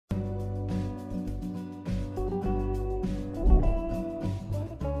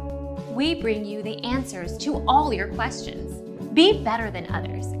we bring you the answers to all your questions. Be better than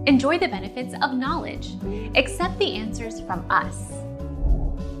others. Enjoy the benefits of knowledge. Accept the answers from us.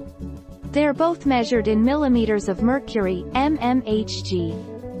 They're both measured in millimeters of mercury, mmHg.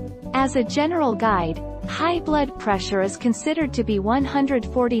 As a general guide, high blood pressure is considered to be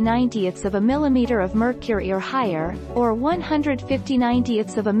 140/90ths of a millimeter of mercury or higher, or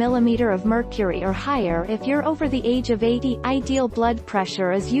 150/90ths of a millimeter of mercury or higher if you're over the age of 80. Ideal blood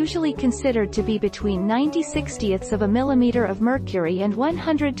pressure is usually considered to be between 90/60ths of a millimeter of mercury and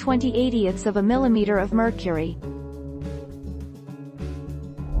 120/80ths of a millimeter of mercury.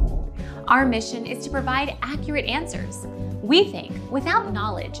 Our mission is to provide accurate answers. We think without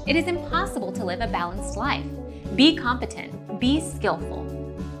knowledge, it is impossible to live a balanced life. Be competent, be skillful.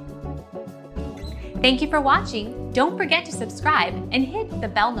 Thank you for watching. Don't forget to subscribe and hit the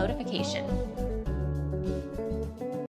bell notification.